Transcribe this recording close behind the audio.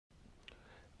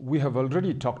We have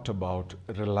already talked about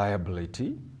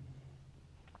reliability.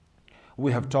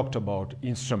 We have talked about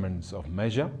instruments of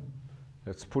measure.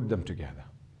 Let's put them together.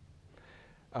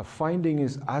 A finding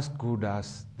is as good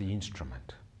as the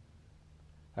instrument.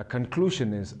 A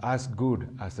conclusion is as good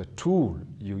as the tool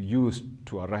you use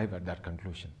to arrive at that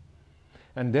conclusion.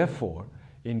 And therefore,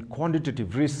 in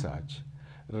quantitative research,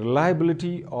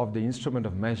 reliability of the instrument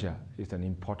of measure is an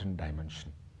important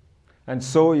dimension. And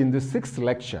so in the sixth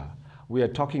lecture, we are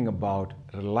talking about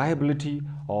reliability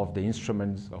of the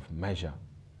instruments of measure.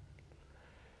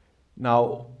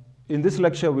 Now, in this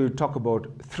lecture, we will talk about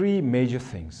three major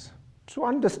things. To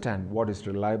understand what is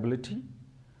reliability,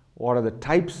 what are the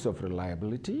types of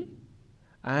reliability,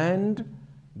 and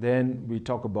then we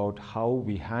talk about how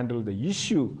we handle the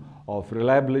issue of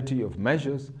reliability of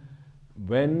measures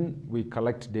when we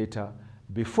collect data,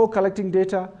 before collecting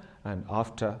data, and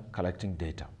after collecting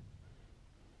data.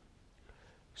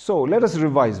 So let us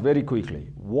revise very quickly.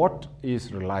 What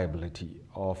is reliability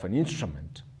of an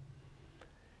instrument?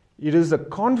 It is the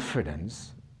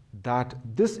confidence that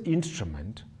this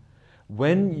instrument,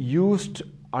 when used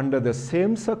under the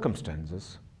same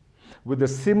circumstances with a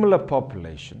similar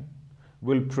population,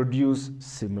 will produce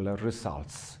similar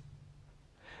results.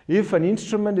 If an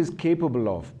instrument is capable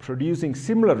of producing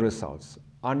similar results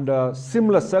under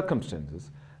similar circumstances,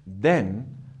 then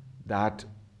that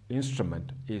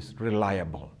instrument is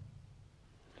reliable.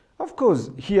 Of course,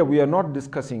 here we are not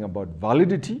discussing about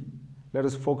validity. Let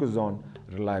us focus on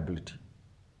reliability.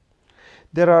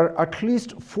 There are at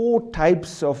least 4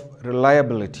 types of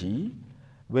reliability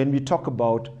when we talk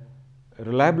about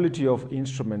reliability of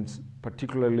instruments,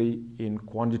 particularly in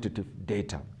quantitative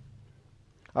data.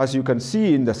 As you can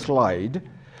see in the slide,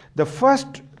 the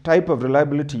first type of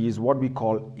reliability is what we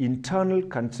call internal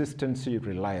consistency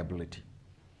reliability.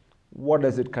 What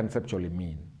does it conceptually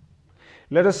mean?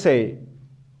 Let us say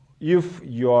if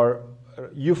you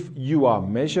are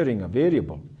measuring a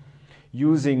variable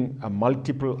using a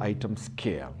multiple item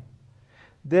scale,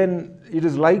 then it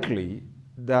is likely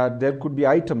that there could be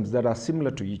items that are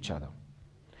similar to each other.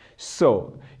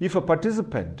 So if a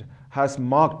participant has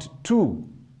marked 2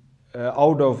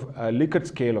 out of a Likert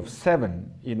scale of 7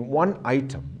 in one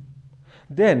item,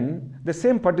 then the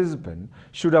same participant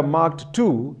should have marked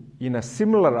 2 in a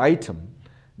similar item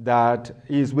that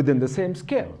is within the same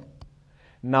scale.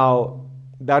 Now,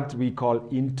 that we call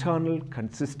internal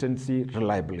consistency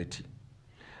reliability.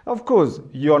 Of course,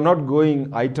 you are not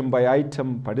going item by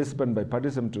item, participant by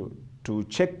participant to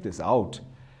check this out.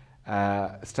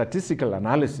 Statistical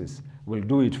analysis will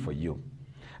do it for you.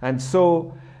 And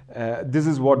so, this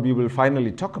is what we will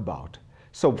finally talk about.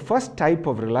 So, first type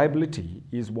of reliability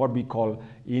is what we call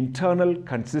internal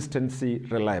consistency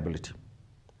reliability.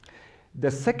 The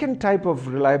second type of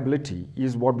reliability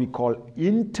is what we call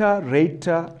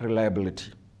inter-rater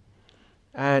reliability.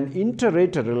 And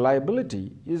inter-rater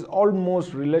reliability is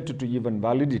almost related to even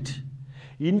validity.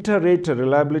 Inter-rater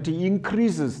reliability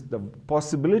increases the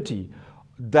possibility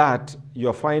that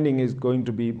your finding is going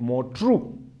to be more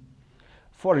true.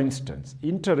 For instance,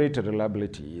 inter-rater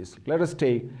reliability is, let us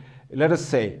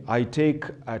say I take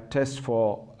a test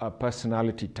for a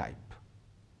personality type,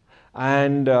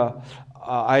 and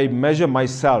I measure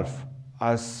myself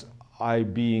as I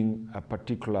being a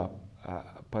particular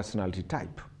personality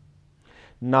type.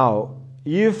 Now,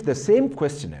 if the same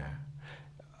questionnaire,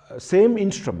 same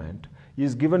instrument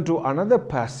is given to another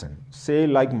person, say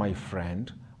like my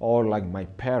friend or like my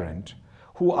parent,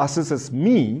 who assesses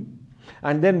me,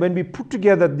 and then when we put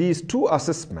together these 2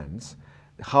 assessments,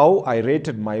 how I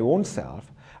rated my own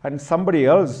self, and somebody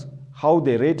else, how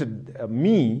they rated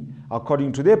me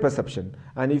according to their perception,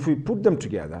 and if we put them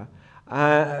together,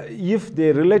 if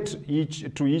they relate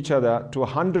to each other to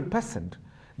 100%,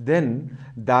 then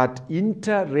that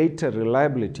inter-rater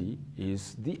reliability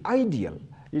is the ideal.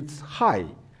 It's high.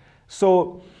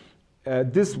 So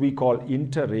this we call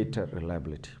inter-rater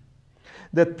reliability.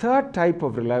 The third type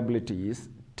of reliability is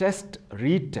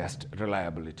test-retest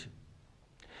reliability.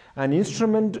 An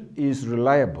instrument is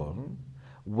reliable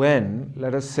when,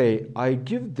 let us say, I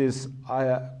give this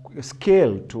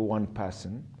scale to one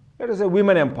person. Let us say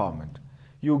women empowerment.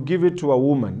 You give it to a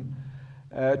woman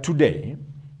today,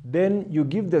 then you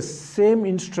give the same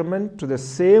instrument to the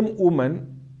same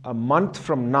woman a month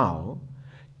from now,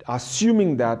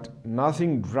 assuming that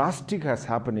nothing drastic has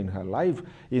happened in her life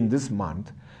in this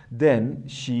month, then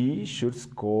she should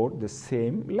score the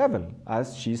same level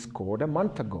as she scored a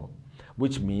month ago,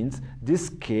 which means this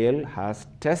scale has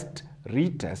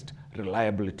test-retest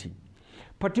reliability.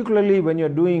 Particularly when you're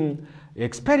doing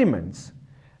experiments,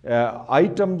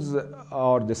 items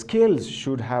or the scales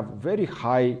should have very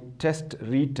high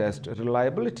test-retest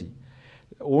reliability.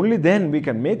 Only then we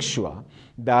can make sure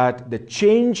that the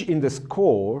change in the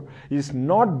score is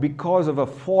not because of a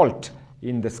fault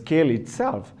in the scale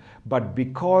itself, but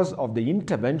because of the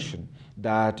intervention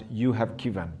that you have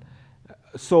given.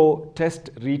 So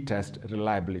test-retest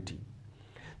reliability.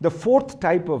 The fourth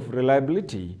type of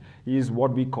reliability is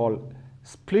what we call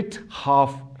split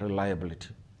half reliability.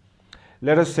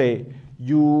 Let us say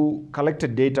you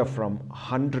collected data from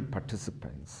 100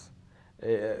 participants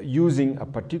using a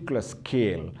particular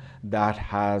scale that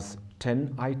has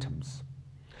 10 items.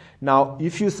 Now,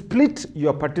 if you split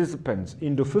your participants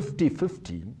into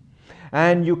 50-50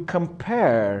 and you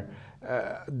compare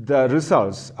the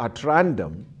results at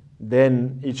random,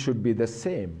 then it should be the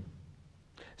same.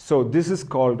 So this is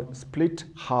called split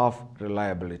half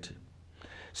reliability.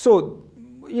 So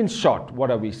in short, what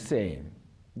are we saying?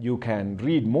 You can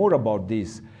read more about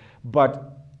this,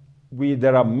 but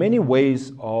there are many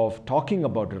ways of talking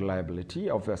about reliability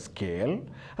of a scale,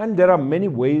 and there are many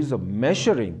ways of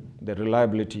measuring the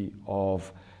reliability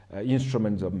of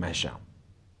instruments of measure.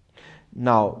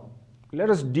 Now, let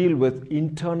us deal with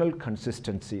internal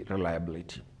consistency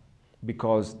reliability,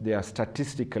 because they are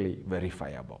statistically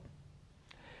verifiable.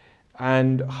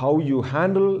 And how you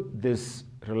handle this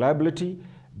reliability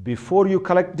before you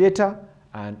collect data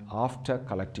and after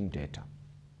collecting data.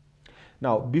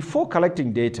 Now, before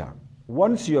collecting data,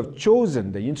 once you have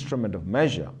chosen the instrument of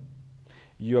measure,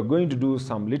 you are going to do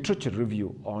some literature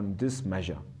review on this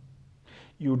measure.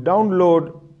 You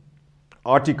download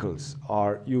articles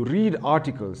or you read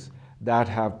articles that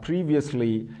have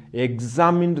previously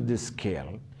examined this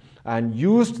scale and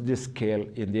used this scale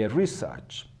in their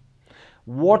research.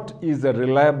 What is the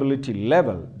reliability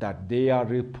level that they are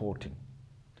reporting?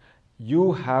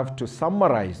 You have to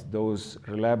summarize those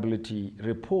reliability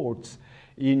reports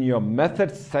in your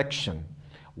methods section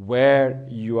where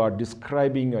you are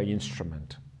describing your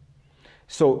instrument.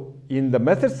 So in the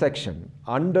methods section,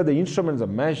 under the instruments of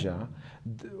measure,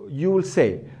 you will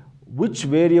say which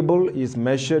variable is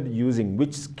measured using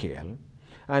which scale,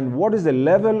 and what is the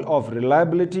level of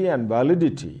reliability and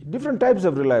validity, different types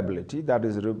of reliability that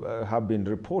have been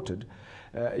reported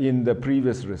in the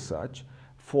previous research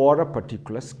for a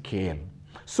particular scale.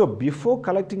 So before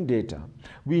collecting data,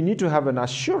 we need to have an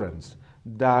assurance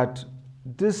that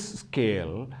this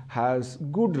scale has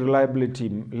good reliability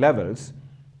levels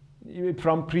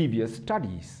from previous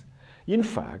studies. In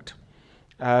fact,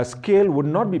 a scale would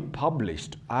not be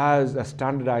published as a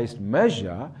standardized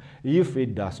measure if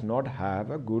it does not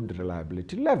have a good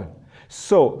reliability level.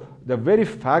 So the very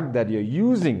fact that you're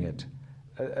using it,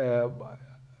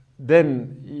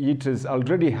 then it is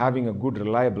already having a good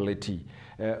reliability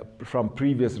from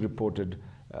previous reported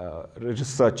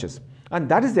researches. And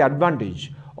that is the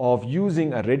advantage of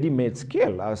using a ready-made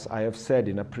scale, as I have said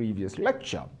in a previous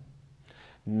lecture.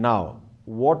 Now,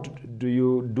 what do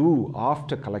you do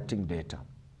after collecting data?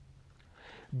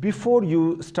 Before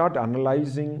you start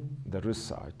analyzing the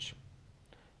research,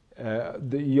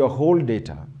 your whole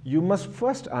data, you must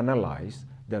first analyze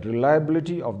the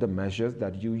reliability of the measures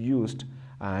that you used,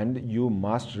 and you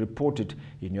must report it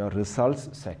in your results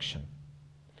section.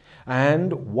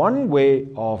 And one way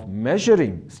of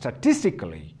measuring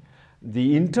statistically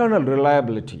the internal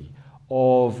reliability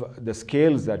of the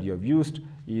scales that you have used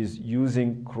is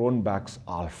using Cronbach's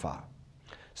alpha.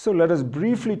 So let us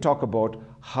briefly talk about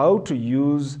how to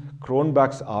use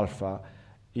Cronbach's alpha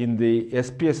in the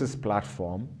SPSS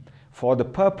platform for the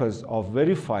purpose of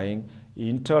verifying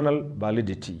internal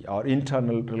validity or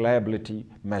internal reliability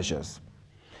measures.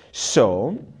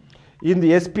 So in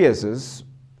the SPSS,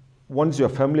 once you're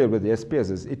familiar with the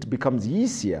SPSS, it becomes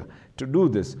easier to do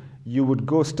this. You would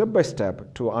go step by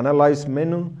step to Analyze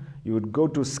menu, you would go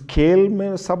to Scale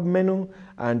menu, sub-menu,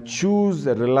 and choose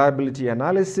the reliability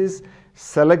analysis,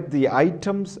 select the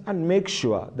items, and make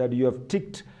sure that you have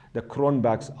ticked the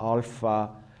Cronbach's alpha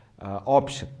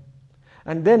option.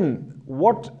 And then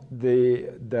what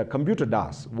the computer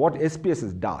does, what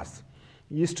SPSS does,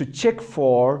 is to check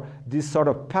for these sort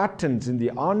of patterns in the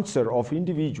answer of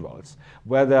individuals,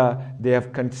 whether they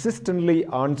have consistently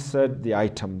answered the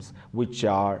items which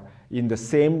are in the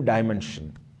same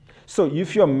dimension. So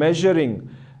if you're measuring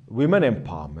women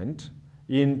empowerment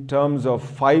in terms of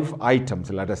 5 items,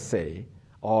 let us say,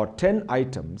 or 10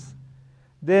 items,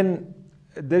 then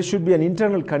there should be an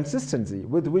internal consistency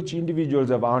with which individuals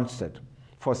have answered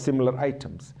for similar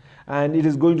items. And it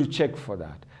is going to check for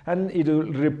that. And it will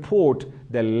report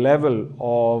the level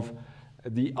of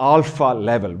the alpha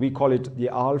level. We call it the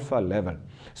alpha level.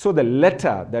 So the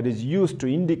letter that is used to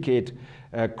indicate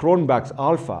Cronbach's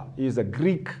alpha is a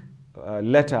Greek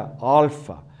letter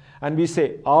alpha, and we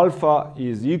say alpha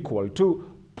is equal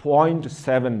to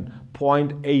 0.7,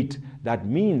 0.8. That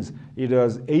means it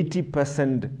was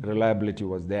 80% reliability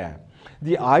was there.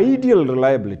 The ideal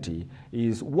reliability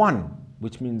is 1,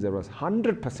 which means there was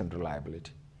 100%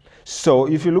 reliability. So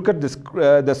if you look at this,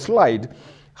 the slide,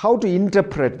 how to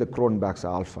interpret the Cronbach's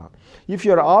alpha. If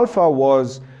your alpha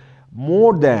was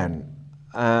more than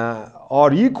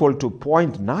or equal to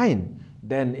 0.9,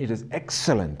 then it is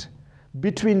excellent.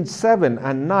 Between 7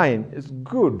 and 9 is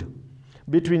good.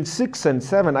 Between 6 and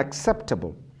 7,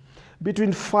 acceptable.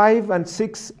 Between 5 and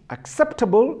 6,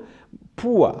 acceptable,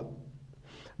 poor.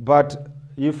 But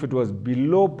if it was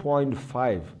below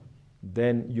 0.5,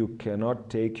 then you cannot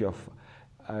take your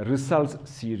results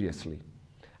seriously.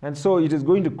 And so it is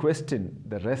going to question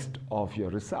the rest of your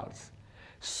results.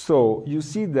 So you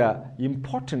see the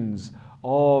importance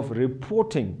of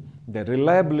reporting the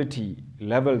reliability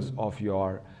levels of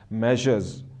your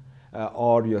measures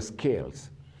or your scales.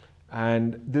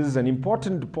 And this is an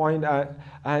important point,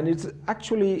 and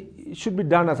it should be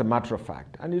done as a matter of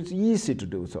fact, and it's easy to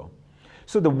do so.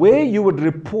 So the way you would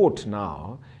report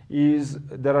now is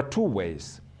there are two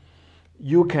ways.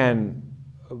 You can,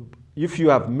 if you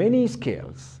have many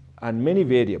scales and many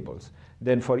variables,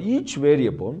 then for each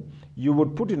variable you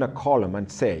would put in a column and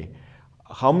say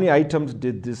how many items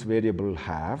did this variable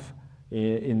have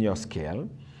in your scale,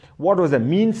 what was the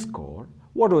mean score,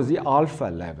 what was the alpha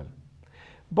level.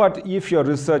 But if your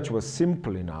research was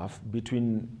simple enough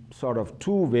between sort of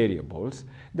two variables,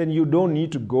 then you don't need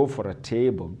to go for a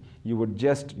table. You would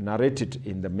just narrate it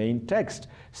in the main text.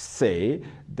 Say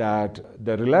that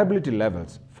the reliability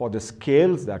levels for the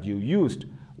scales that you used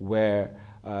were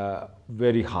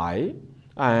very high,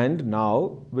 and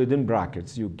now within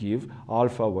brackets you give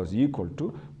alpha was equal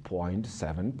to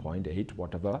 0.7, 0.8,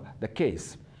 whatever the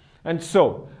case. And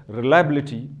so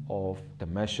reliability of the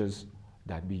measures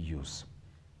that we use.